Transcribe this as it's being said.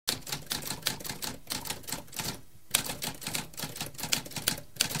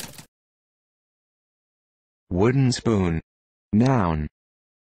wooden spoon. Noun.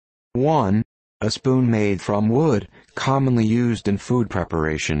 1. A spoon made from wood, commonly used in food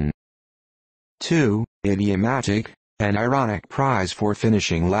preparation. 2. Idiomatic, an ironic prize for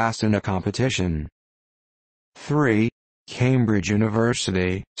finishing last in a competition. 3. Cambridge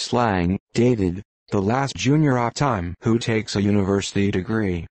University, slang, dated, the last junior of time who takes a university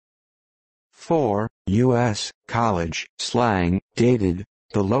degree. 4. U.S. college, slang, dated,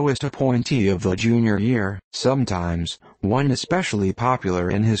 the lowest appointee of the junior year, sometimes, one especially popular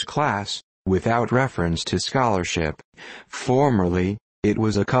in his class, without reference to scholarship. Formerly, it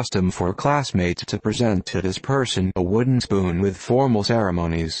was a custom for classmates to present to this person a wooden spoon with formal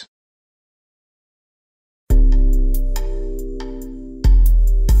ceremonies.